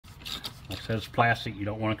Like I said, it's plastic. You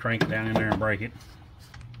don't want to crank it down in there and break it.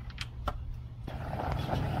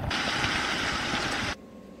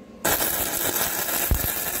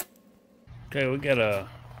 Okay, we got a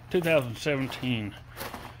 2017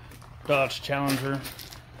 Dodge Challenger. It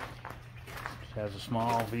has a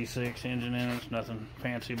small V6 engine in it. It's nothing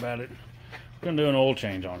fancy about it. We're gonna do an oil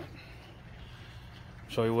change on it.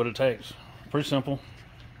 Show you what it takes. Pretty simple.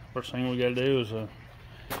 First thing we gotta do is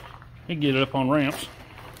you get it up on ramps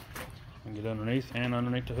and get underneath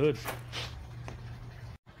the hood.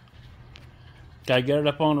 Gotta get it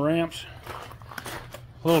up on the ramps.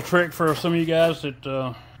 A little trick for some of you guys that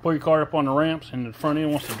pull your car up on the ramps and the front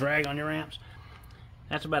end wants to drag on your ramps.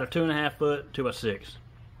 That's about a 2.5 foot to a 6.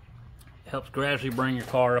 It helps gradually bring your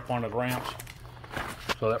car up onto the ramps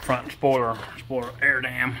so that front spoiler air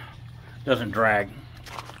dam doesn't drag.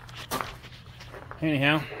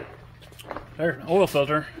 Anyhow, there's an oil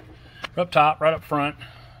filter up top, right up front.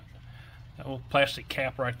 That little plastic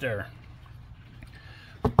cap right there.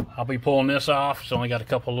 I'll be pulling this off. It's only got a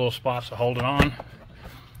couple little spots to hold it on.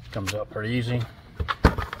 Comes up pretty easy.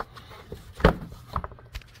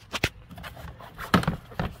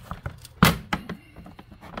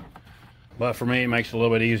 But for me, it makes it a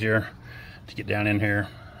little bit easier to get down in here.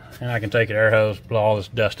 And I can take an air hose, blow all this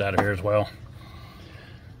dust out of here as well.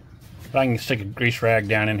 But I can stick a grease rag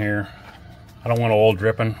down in here. I don't want oil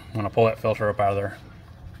dripping when I pull that filter up out of there.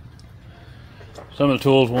 Some of the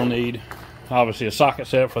tools we'll need, obviously a socket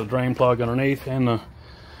set for the drain plug underneath and the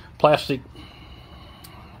plastic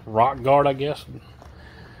rock guard, I guess.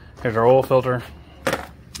 Here's our oil filter.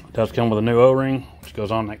 It does come with a new O-ring, which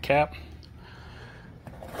goes on that cap.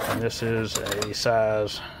 And this is a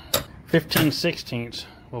size 15/16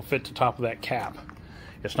 will fit the top of that cap.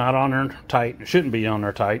 It's not on there tight. It shouldn't be on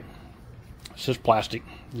there tight. It's just plastic.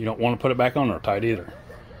 You don't want to put it back on there tight either.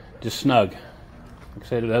 Just snug. Like I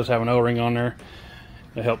said, it does have an O-ring on there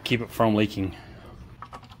to help keep it from leaking.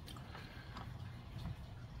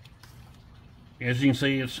 As you can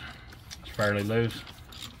see, it's fairly loose.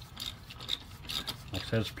 Like I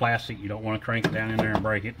said, it's plastic. You don't want to crank it down in there and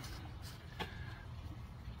break it.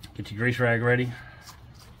 Get your grease rag ready.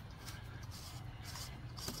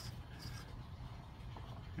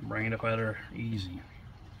 And bring it up out of there easy.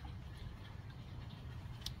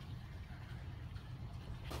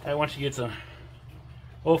 Okay, once you get the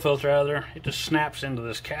oil filter out of there, it just snaps into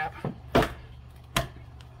this cap.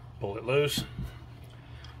 Pull it loose.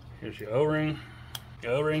 Here's your O-ring. The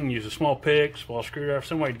O-ring, use a small pick, small screwdriver,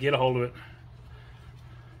 some way to get a hold of it.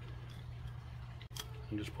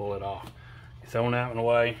 And just pull it off. Thrown out in the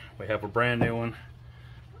way, we have a brand new one.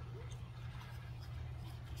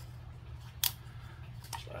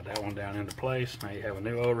 Slide that one down into place. Now you have a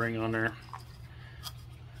new O-ring on there.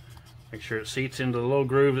 Make sure it seats into the little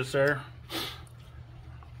groove that's there.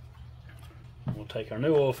 We'll take our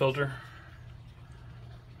new oil filter.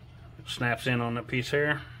 It snaps in on that piece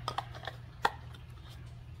here.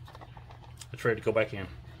 It's ready to go back in.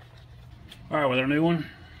 Alright, with our new one,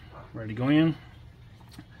 ready to go in.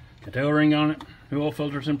 Got the O-ring on it, new oil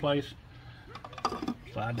filter's in place.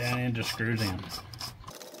 Slide down in, just screws in.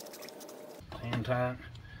 Hand tight.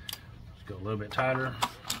 Let's go a little bit tighter.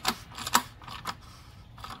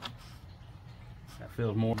 That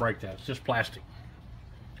feels more brake that. It's just plastic.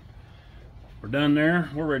 We're done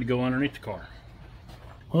there. We're ready to go underneath the car.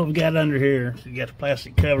 What we got under here, so you got the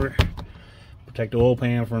plastic cover. Protect the oil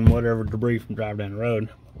pan from whatever debris from driving down the road.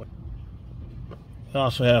 We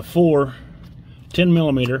also have 4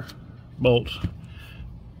 10mm bolts,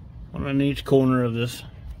 one on each corner of this.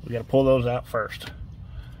 We got to pull those out first.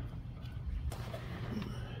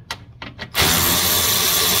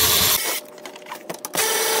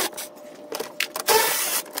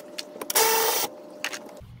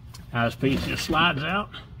 Now this piece just slides out.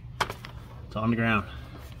 It's on the ground.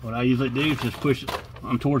 What I usually do is just push it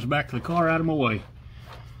on towards the back of the car out of my way.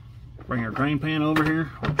 Bring our drain pan over here,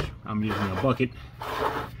 which I'm using a bucket.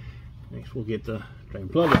 Next we'll get the drain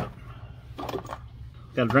plug out.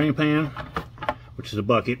 Got a drain pan, which is a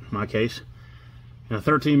bucket in my case, and a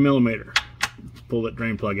 13mm. Let's pull that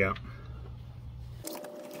drain plug out.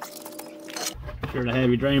 Be sure to have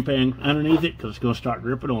your drain pan underneath it because it's going to start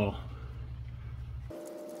dripping oil.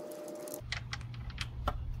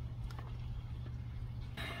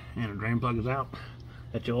 And the drain plug is out.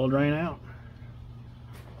 Let your oil drain out.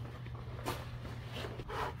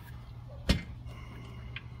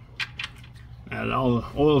 Now that all the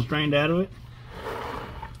oil's drained out of it,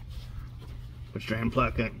 put your drain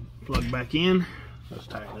plug back in. Let's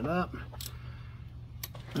tighten it up.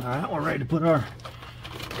 Alright, we're ready to put our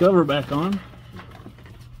cover back on.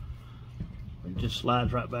 It just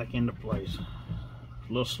slides right back into place.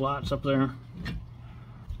 little slots up there.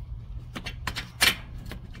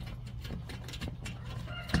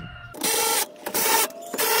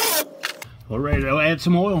 We're ready to add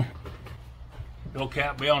some oil. Oil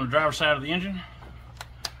cap be on the driver's side of the engine.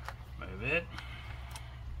 Move it.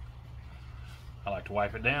 I like to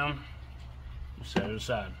wipe it down and set it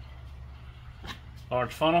aside.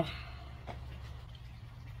 Large funnel.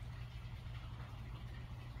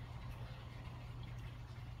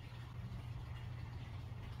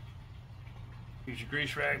 Use your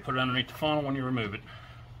grease rag, put it underneath the funnel when you remove it.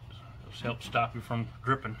 This helps stop you from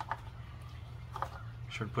dripping.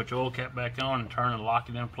 Sure to put your oil cap back on and turn and lock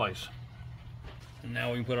it in place. And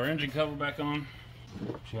now we can put our engine cover back on.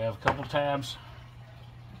 So you have a couple tabs.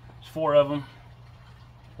 There's 4 of them.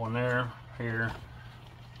 One there, here,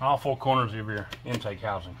 all 4 corners of your intake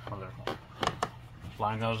housing. Just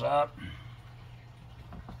line those up.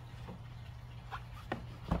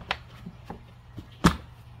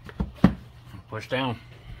 Push down.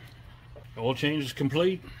 The oil change is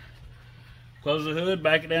complete. Close the hood,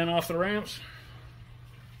 back it down off the ramps.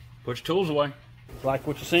 Put your tools away. Like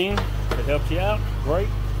what you've seen, if it helps you out, great.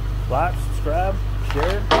 Like, subscribe,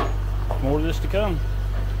 share. More of this to come.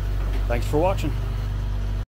 Thanks for watching.